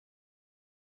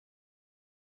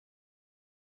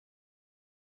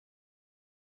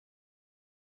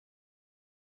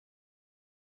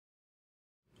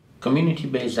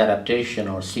Community-based adaptation,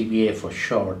 or CBA for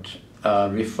short,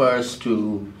 refers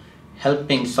to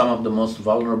helping some of the most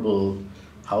vulnerable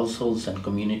households and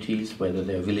communities, whether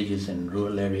they're villages in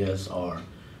rural areas or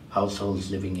households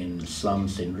living in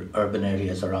slums in urban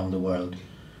areas around the world,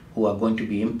 who are going to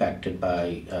be impacted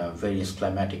by various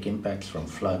climatic impacts, from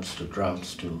floods to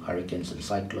droughts to hurricanes and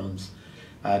cyclones,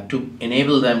 to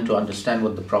enable them to understand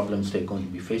what the problems they're going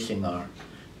to be facing are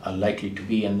likely to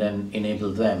be, and then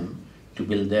enable them to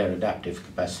build their adaptive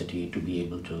capacity to be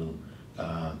able to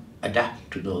adapt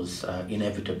to those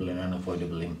inevitable and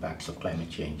unavoidable impacts of climate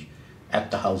change at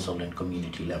the household and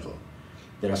community level.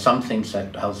 There are some things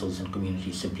that households and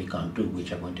communities simply can't do,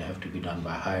 which are going to have to be done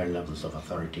by higher levels of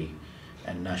authority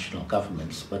and national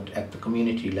governments. But at the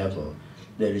community level,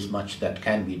 there is much that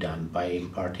can be done by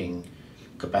imparting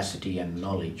capacity and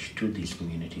knowledge to these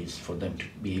communities for them to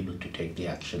be able to take the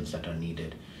actions that are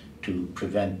needed to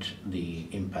prevent the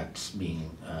impacts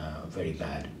being very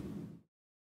bad.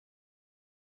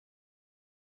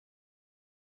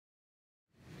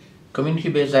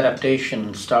 Community-based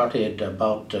adaptation started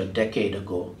about a decade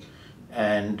ago,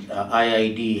 and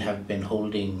IIED have been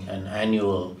holding an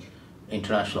annual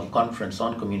international conference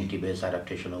on community-based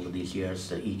adaptation over these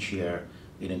years, each year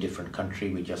in a different country.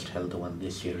 We just held the one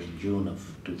this year in June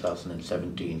of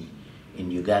 2017 in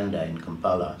Uganda, in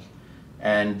Kampala.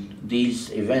 And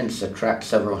these events attract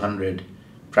several hundred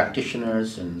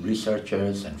practitioners and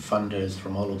researchers and funders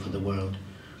from all over the world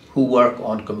who work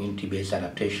on community-based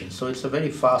adaptation. So it's a very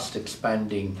fast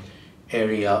expanding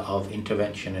area of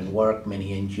intervention and work.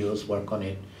 Many NGOs work on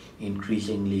it.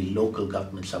 Increasingly, local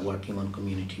governments are working on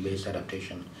community-based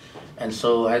adaptation. And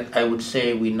so I would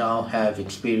say we now have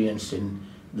experience in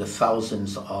the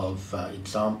thousands of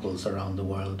examples around the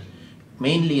world,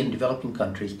 mainly in developing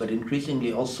countries, but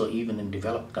increasingly also even in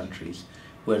developed countries,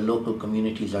 where local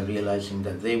communities are realizing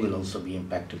that they will also be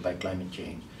impacted by climate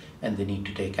change and they need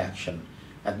to take action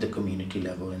at the community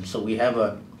level. And so we have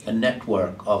a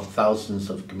network of thousands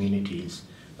of communities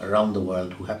around the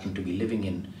world who happen to be living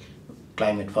in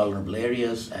climate vulnerable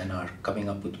areas and are coming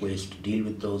up with ways to deal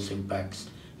with those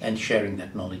impacts and sharing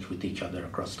that knowledge with each other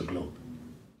across the globe.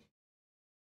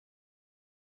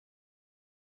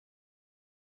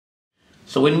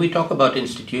 So when we talk about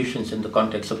institutions in the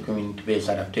context of community-based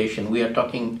adaptation, we are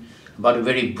talking about a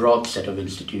very broad set of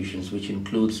institutions, which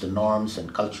includes the norms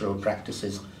and cultural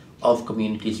practices of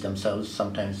communities themselves,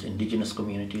 sometimes indigenous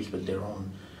communities with their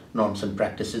own norms and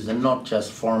practices, and not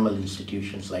just formal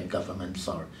institutions like governments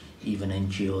or even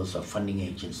NGOs or funding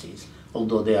agencies,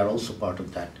 although they are also part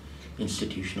of that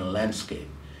institutional landscape.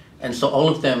 And so all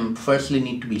of them firstly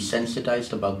need to be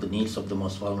sensitized about the needs of the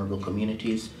most vulnerable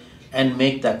communities and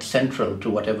make that central to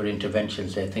whatever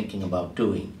interventions they're thinking about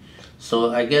doing.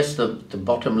 So I guess the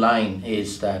bottom line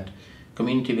is that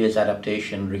community-based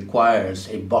adaptation requires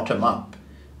a bottom-up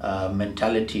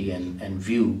mentality and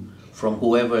view from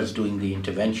whoever is doing the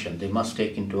intervention. They must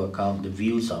take into account the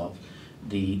views of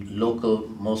the local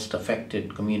most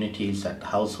affected communities at the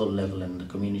household level and the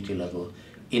community level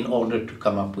in order to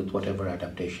come up with whatever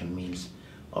adaptation means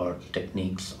or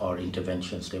techniques or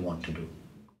interventions they want to do.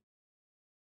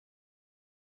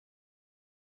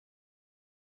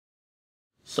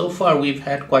 So far, we've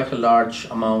had quite a large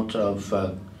amount of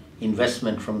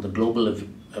investment from the global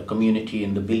community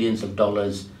in the billions of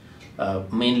dollars,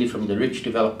 mainly from the rich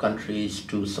developed countries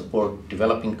to support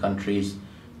developing countries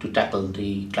to tackle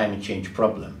the climate change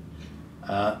problem.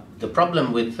 The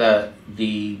problem with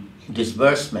the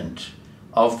disbursement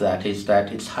of that is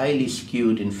that it's highly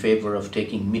skewed in favor of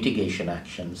taking mitigation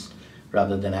actions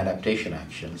rather than adaptation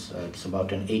actions. It's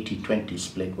about an 80-20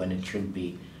 split when it should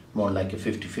be more like a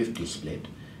 50-50 split.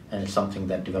 And it's something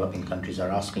that developing countries are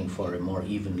asking for, a more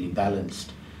evenly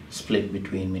balanced split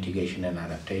between mitigation and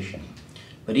adaptation.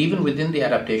 But even within the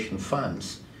adaptation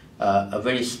funds, a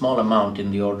very small amount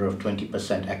in the order of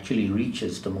 20% actually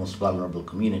reaches the most vulnerable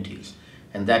communities.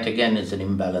 And that again is an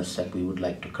imbalance that we would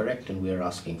like to correct, and we are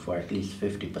asking for at least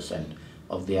 50%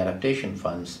 of the adaptation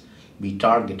funds be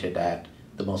targeted at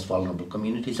the most vulnerable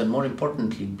communities, and more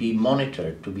importantly, be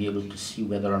monitored to be able to see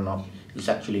whether or not it's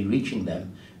actually reaching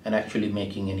them and actually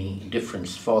making any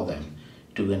difference for them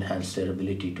to enhance their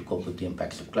ability to cope with the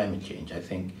impacts of climate change. I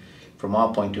think from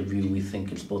our point of view, we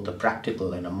think it's both a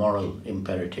practical and a moral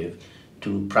imperative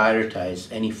to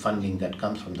prioritize any funding that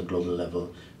comes from the global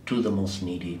level to the most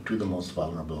needy, to the most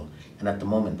vulnerable, and at the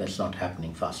moment that's not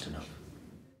happening fast enough.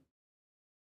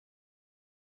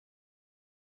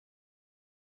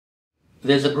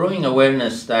 There's a growing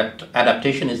awareness that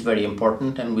adaptation is very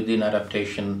important, and within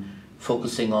adaptation,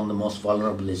 focusing on the most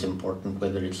vulnerable is important,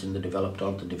 whether it's in the developed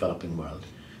or the developing world.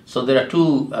 So there are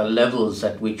two levels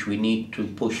at which we need to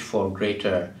push for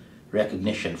greater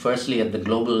recognition. Firstly, at the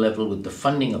global level with the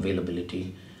funding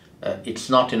availability, it's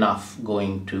not enough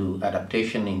going to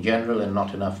adaptation in general and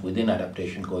not enough within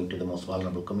adaptation going to the most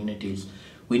vulnerable communities.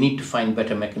 We need to find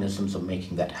better mechanisms of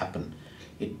making that happen.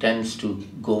 It tends to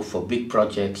go for big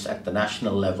projects at the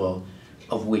national level,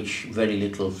 of which very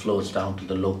little flows down to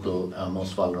the local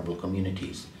most vulnerable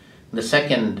communities. The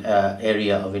second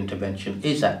area of intervention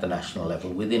is at the national level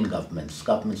within governments.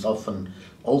 Governments often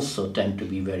also tend to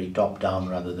be very top-down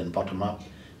rather than bottom-up,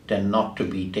 tend not to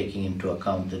be taking into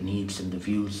account the needs and the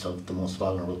views of the most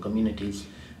vulnerable communities.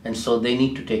 And so they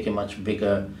need to take a much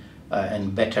bigger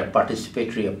and better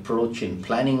participatory approach in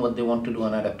planning what they want to do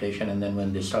on adaptation, and then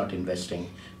when they start investing,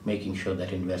 making sure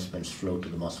that investments flow to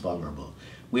the most vulnerable.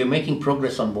 We are making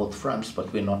progress on both fronts,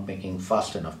 but we're not making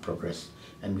fast enough progress,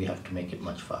 and we have to make it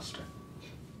much faster.